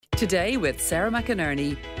Today with Sarah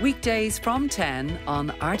McInerney, weekdays from 10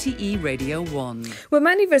 on RTE Radio 1. Well,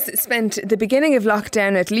 many of us spent the beginning of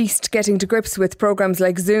lockdown at least getting to grips with programmes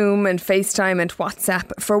like Zoom and FaceTime and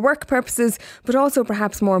WhatsApp for work purposes, but also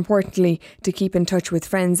perhaps more importantly to keep in touch with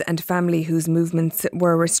friends and family whose movements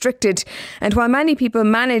were restricted. And while many people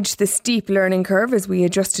managed the steep learning curve as we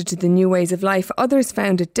adjusted to the new ways of life, others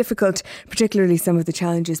found it difficult, particularly some of the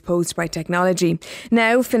challenges posed by technology.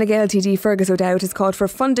 Now, Fine Gael TD Fergus O'Dowd has called for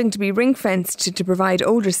funding to be ring-fenced to provide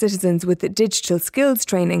older citizens with digital skills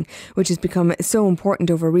training, which has become so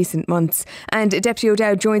important over recent months. And Deputy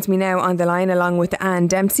O'Dowd joins me now on the line, along with Anne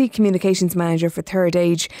Dempsey, Communications Manager for Third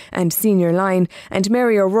Age and Senior Line, and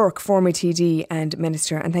Mary O'Rourke, former TD and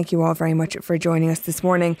Minister. And thank you all very much for joining us this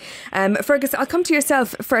morning. Fergus, I'll come to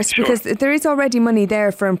yourself first, because there is already money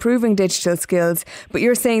there for improving digital skills, but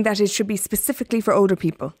you're saying that it should be specifically for older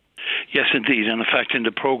people. Yes, indeed. And in fact, in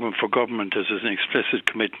the programme for government, there's an explicit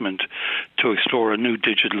commitment to explore a new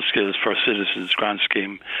digital skills for citizens grant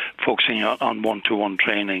scheme, focusing on one-to-one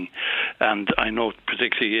training. And I know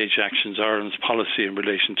particularly Age Actions Ireland's policy in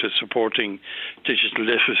relation to supporting digital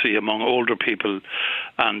literacy among older people.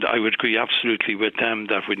 And I would agree absolutely with them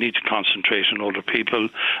that we need to concentrate on older people.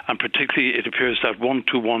 And particularly, it appears that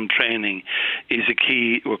one-to-one training is a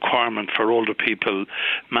key requirement for older people.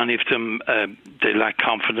 Many of them, they lack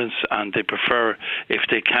confidence and they prefer, if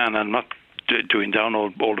they can, and not doing down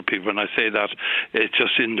older people, and I say that it's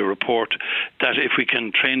just in the report, that if we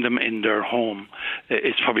can train them in their home,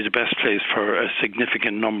 it's probably the best place for a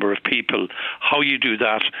significant number of people. How you do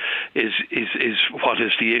that is what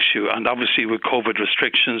is the issue, and obviously with COVID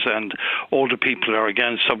restrictions, and older people are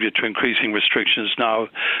again subject to increasing restrictions now,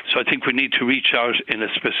 so I think we need to reach out in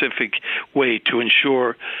a specific way to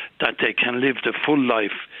ensure that they can live the full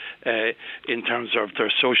life in terms of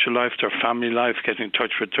their social life, their family life, getting in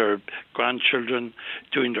touch with their grandchildren,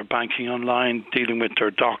 doing their banking online, dealing with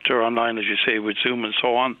their doctor online, as you say, with Zoom and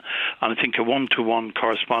so on. And I think a one-to-one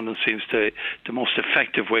correspondence seems the most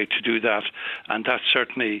effective way to do that. And that's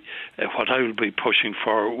certainly what I will be pushing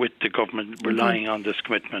for with the government, relying on this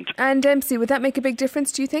commitment. And Dempsey, would that make a big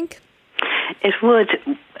difference, do you think? It would.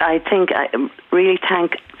 I think I really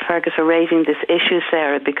thank Fergus for raising this issue,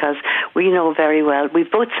 Sarah, because we know very well, we've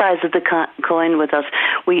both sides of the coin with us.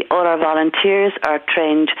 All our volunteers are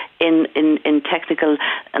trained in technical,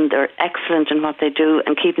 and they're excellent in what they do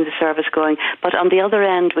and keeping the service going. But on the other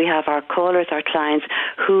end, we have our callers, our clients,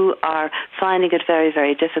 who are finding it very,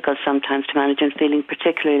 very difficult sometimes to manage and feeling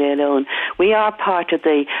particularly alone. We are part of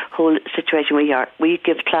the whole situation. We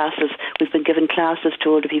give classes. We've been giving classes to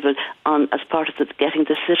older people as part of getting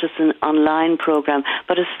the Citizen Online programme.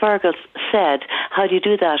 But as Fergus said, how do you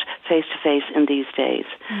do that face-to-face in these days?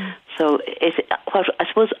 So what I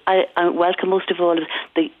suppose I welcome most of all is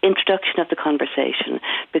the introduction of the conversation,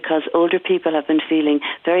 because older people have been feeling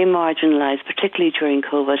very marginalised, particularly during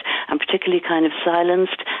COVID, and particularly kind of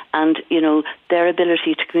silenced, and, you know, their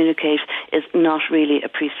ability to communicate is not really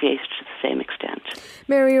appreciated to the same extent.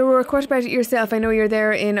 Mary O'Rourke, what about yourself? I know you're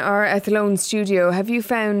there in our Athlone studio. Have you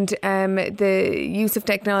found the use of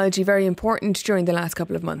technology very important during the last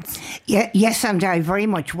couple of months? Yes, and I very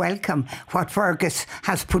much welcome what Fergus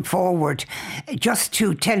has put forward. Just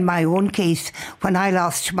to tell my own case, when I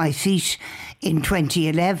lost my seat in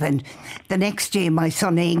 2011, the next day my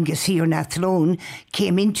son Angus here in Athlone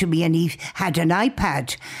came into me and he had an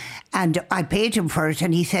iPad, and I paid him for it,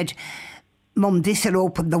 and he said, "Mum, this will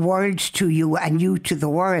open the world to you and you to the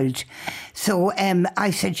world." So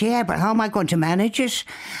I said, yeah, but how am I going to manage it?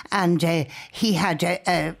 And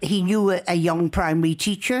he knew a young primary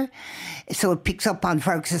teacher, so it picks up on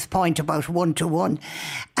Fergus's point about one-to-one.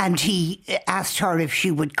 And he asked her if she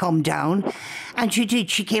would come down, and she did.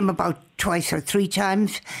 She came about twice or three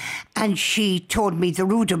times, and she told me the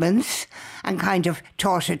rudiments and kind of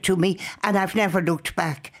taught it to me, and I've never looked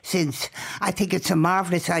back since. I think it's a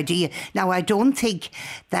marvellous idea. Now, I don't think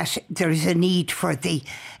that there is a need for the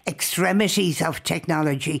extremities of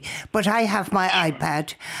technology, but I have my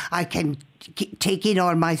iPad. I can take in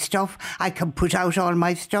all my stuff. I can put out all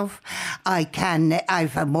my stuff. I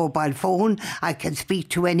have a mobile phone. I can speak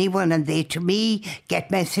to anyone and they to me, get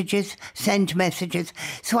messages, send messages.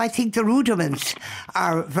 So I think the rudiments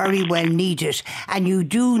are very well needed, and you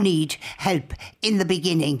do need help in the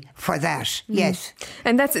beginning for that. Yes.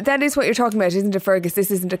 And that is what you're talking about, isn't it, Fergus? This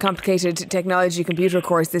isn't a complicated technology computer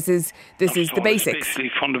course. This is the basics.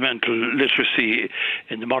 Basically, fundamental literacy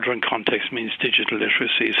in the modern context means digital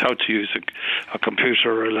literacy. Is how to use a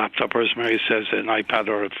computer or a laptop, or as Mary says, an iPad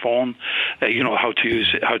or a phone. How to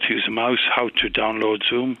use a mouse, how to download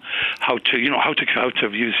Zoom, how to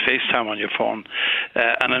use FaceTime on your phone.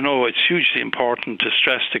 And I know it's hugely important to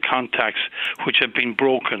stress the contacts which have been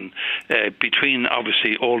broken between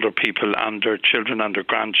obviously older people and their children and their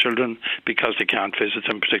grandchildren, because they can't visit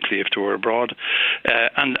them, particularly if they were abroad,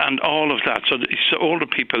 and all of that. So older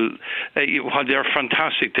people, while they're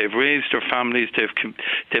fantastic, they've raised their families,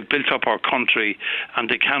 they've built up our country, and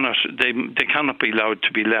they cannot be allowed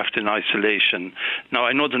to be left in isolation. Now,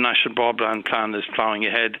 I know the National Broadband Plan is ploughing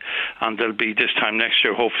ahead, and there'll be this time next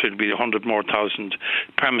year, hopefully, it'll be 100,000 more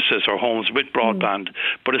premises or homes with broadband,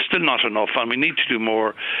 but it's still not enough, and we need to do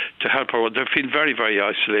more to help her. They feel very, very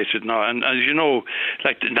isolated now, and as you know,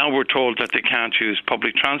 like now we're told that they can't use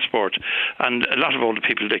public transport, and a lot of older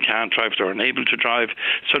people, they can't drive, they're unable to drive,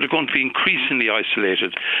 so they're going to be increasingly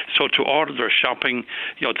isolated. So to order their shopping,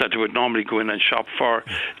 that they would normally go in and shop for,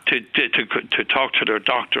 to talk to their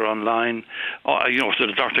doctor online, so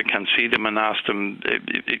the doctor can see them and ask them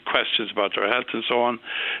questions about their health and so on.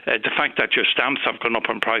 The fact that your stamps have gone up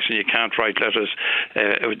in price and you can't write letters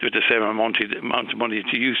with the same amount of money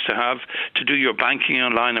that you used to have, to do your banking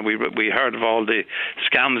online, and we heard of all the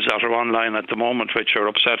scams that are online at the moment, which are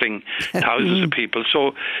upsetting thousands of people.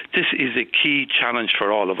 So this is a key challenge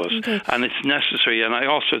for all of us, and it's necessary. And I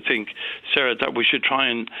also think, Sarah, that we should try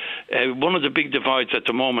and one of the big divides at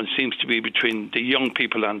the moment seems to be between the young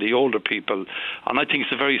people and the older people, and I think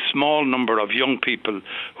it's a very small number of young people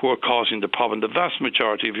who are causing the problem. The vast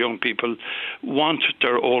majority of young people want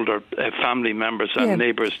their older family members and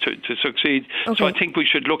neighbours to succeed. So I think we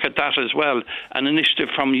should look at that as well, an initiative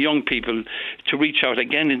from young people to reach out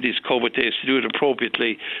again in these COVID days, to do it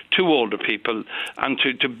appropriately to older people, and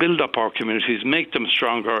to build up our communities, make them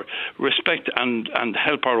stronger, respect and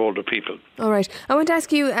help our older people. All right. I want to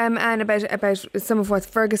ask you, Anne, about some of what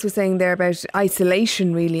Fergus was saying there about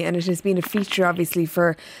isolation, really, and it has been a feature obviously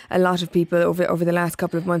for a lot of people over the last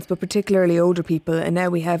couple of months, but particularly older people. And now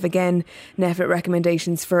we have again NPHET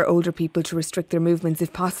recommendations for older people to restrict their movements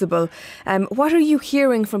if possible. What are you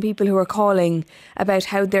hearing from people who are calling about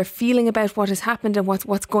how they're feeling about what has happened and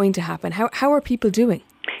what's going to happen? How are people doing?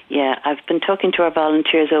 Yeah, I've been talking to our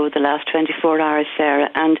volunteers over the last 24 hours, Sarah,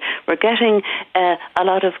 and we're getting a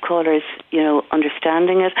lot of callers,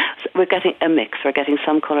 understanding it. We're getting a mix. We're getting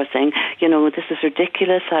some callers saying, this is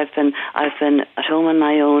ridiculous. I've been at home on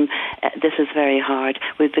my own. This is very hard.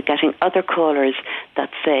 We've been getting other callers that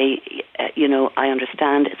say, I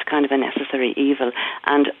understand it's kind of a necessary evil.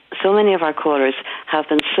 And so many of our callers have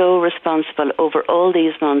been so responsible over all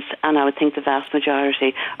these months, and I would think the vast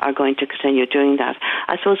majority are going to continue doing that.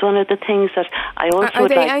 I suppose one of the things that I also are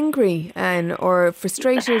they angry, Anne, or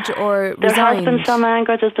frustrated, or resigned? There has been some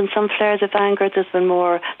anger. There's been some flares of anger.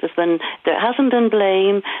 There hasn't been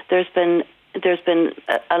blame. There's been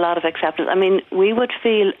a lot of acceptance. I mean, we would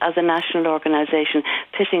feel as a national organisation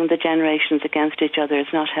pitting the generations against each other is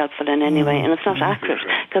not helpful in any way, and it's not accurate,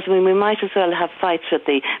 because we might as well have fights with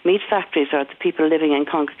the meat factories or the people living in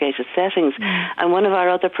congregated settings. And one of our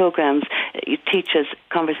other programmes teaches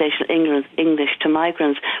conversational English to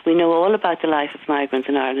migrants. We know all about the life of migrants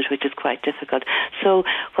in Ireland, which is quite difficult. So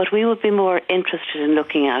what we would be more interested in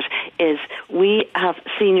looking at is, we have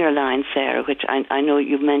senior lines, Sarah, which I know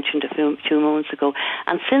you mentioned a few moments ago,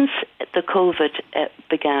 and since the COVID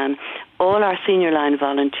began, all our senior line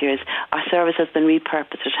volunteers, our service has been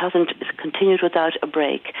repurposed. It's continued without a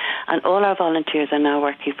break, and all our volunteers are now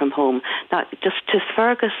working from home. Now, just to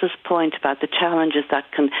Fergus's point about the challenges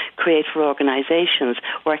that can create for organisations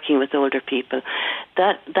working with older people,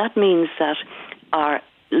 that means that our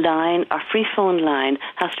free phone line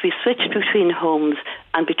has to be switched between homes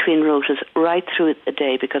and between rotas right through the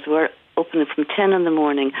day, because we're open from 10 in the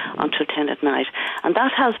morning until 10 at night. And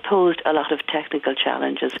that has posed a lot of technical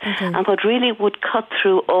challenges. And what really would cut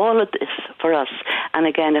through all of this for us, and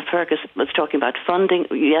again, if Fergus was talking about funding,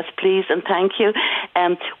 yes, please, and thank you,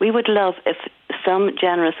 we would love if some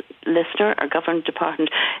generous listener or government department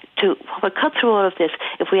to cut through all of this,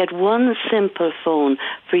 if we had one simple phone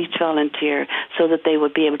for each volunteer, so that they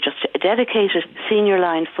would be able just to dedicate a senior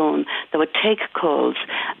line phone that would take calls,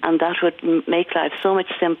 and that would make life so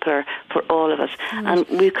much simpler for all of us. And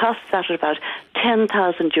we cost that at about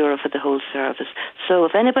 €10,000 for the whole service. So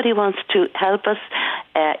if anybody wants to help us,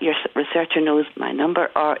 your researcher knows my number,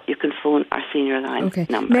 or you can phone our senior line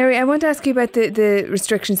number. Mary, I want to ask you about the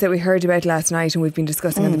restrictions that we heard about last night and we've been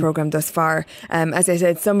discussing on the programme thus far. As I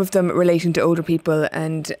said, some of of them relating to older people,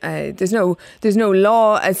 and there's no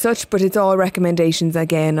law as such, but it's all recommendations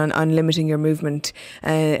again on limiting your movement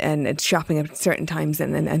and shopping at certain times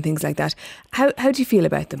and things like that. How do you feel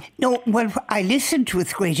about them? No, well, I listened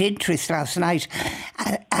with great interest last night,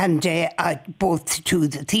 and both to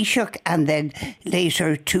the Taoiseach and then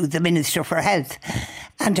later to the Minister for Health,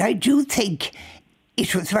 and I do think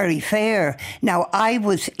it was very fair. Now, I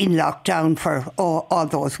was in lockdown for all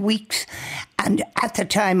those weeks, and at the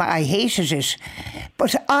time I hated it.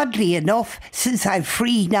 But oddly enough, since I'm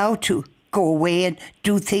free now to go away and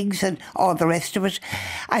do things and all the rest of it,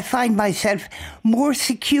 I find myself more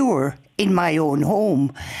secure in my own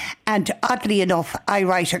home. And oddly enough, I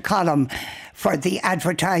write a column for the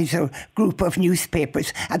Advertiser group of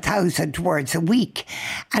newspapers, 1,000 words a week.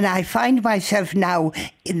 And I find myself now,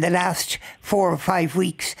 in the last 4 or 5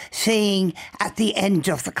 weeks, saying at the end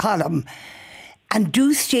of the column, and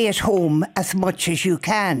do stay at home as much as you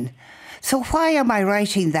can. So why am I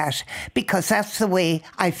writing that? Because that's the way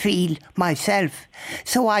I feel myself.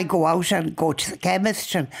 So I go out and go to the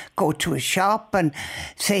chemist and go to a shop and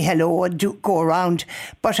say hello and go around.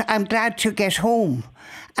 But I'm glad to get home.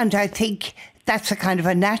 And I think that's a kind of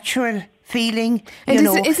a natural feeling. And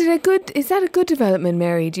is that a good development,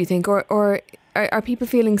 Mary, do you think? Or are people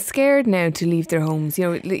feeling scared now to leave their homes?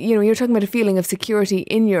 You know, you're talking about a feeling of security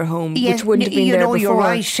in your home, which wouldn't have been there before. You're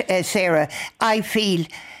right, Sarah. I feel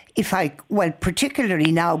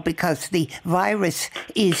particularly now, because the virus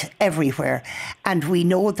is everywhere, and we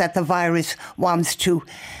know that the virus wants to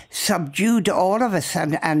subdue all of us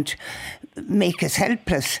and make us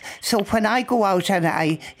helpless. So when I go out and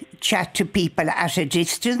I chat to people at a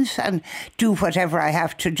distance and do whatever I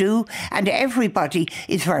have to do, and everybody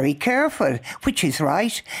is very careful, which is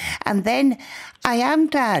right. And then I am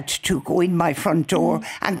glad to go in my front door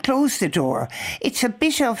and close the door. It's a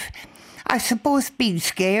bit of, I suppose, being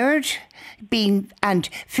scared, and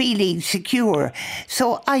feeling secure.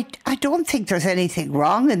 So I don't think there's anything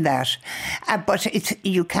wrong in that. But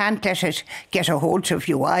you can't let it get a hold of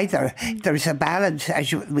you either. There's a balance,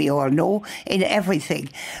 as we all know, in everything.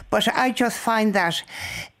 But I just find that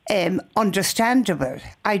understandable.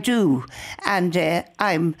 I do.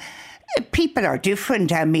 And people are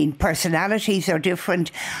different. I mean, personalities are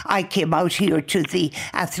different. I came out here to the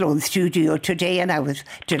Athlone studio today and I was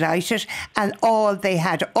delighted. And they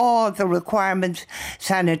had all the requirements.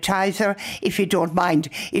 Sanitizer, if you don't mind,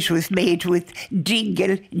 it was made with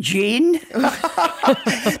dingle gin.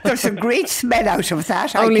 There's a great smell out of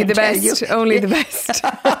that. Only the best. Only the best.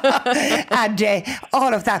 And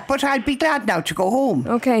all of that. But I'd be glad now to go home.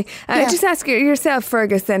 Okay. Just ask yourself,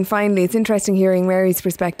 Fergus, then finally. It's interesting hearing Mary's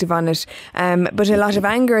perspective on it. But a lot of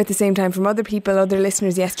anger at the same time from other people, other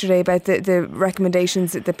listeners yesterday, about the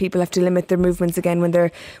recommendations that people have to limit their movements again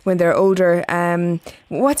when they're older.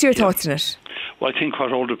 What's your thoughts on it? Well, I think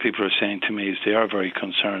what older people are saying to me is they are very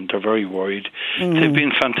concerned. They're very worried. They've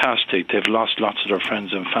been fantastic. They've lost lots of their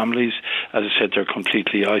friends and families. As I said, they're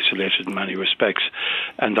completely isolated in many respects.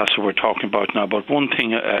 And that's what we're talking about now. But one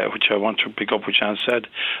thing which I want to pick up, which Anne said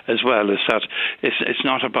as well, is that it's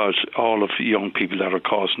not about all of the young people that are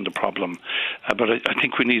causing the problem. But I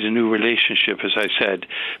think we need a new relationship, as I said,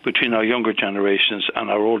 between our younger generations and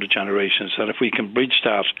our older generations. That if we can bridge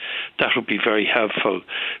that, that would be very helpful.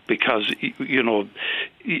 Because,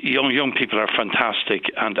 young people are fantastic,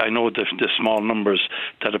 and I know the small numbers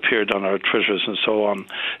that appeared on our Twitters and so on,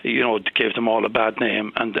 gave them all a bad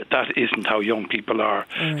name, and that isn't how young people are.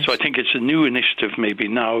 Right. So I think it's a new initiative maybe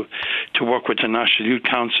now to work with the National Youth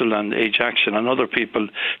Council and Age Action and other people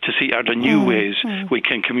to see are there new ways we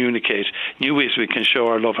can communicate, new ways we can show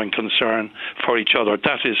our love and concern for each other.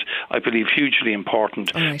 That is, I believe, hugely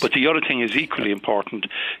important. Right. But the other thing is equally important,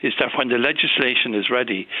 is that when the legislation is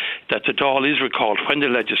ready, that the Dáil is recalled when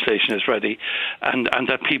the legislation is ready, and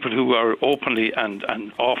that people who are openly and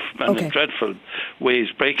off and in dreadful ways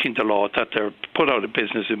breaking the law, that they're put out of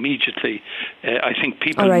business immediately. I think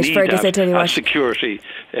people need Fergus, that security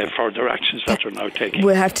for their actions that they're now taking.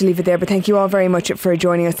 We'll have to leave it there, but thank you all very much for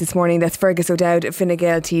joining us this morning. That's Fergus O'Dowd, Fine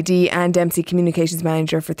Gael TD, and Dempsey Communications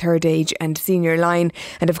Manager for Third Age and Senior Line,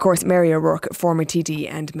 and of course Mary O'Rourke, former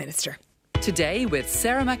TD and Minister. Today with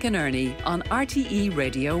Sarah McInerney on RTE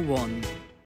Radio 1.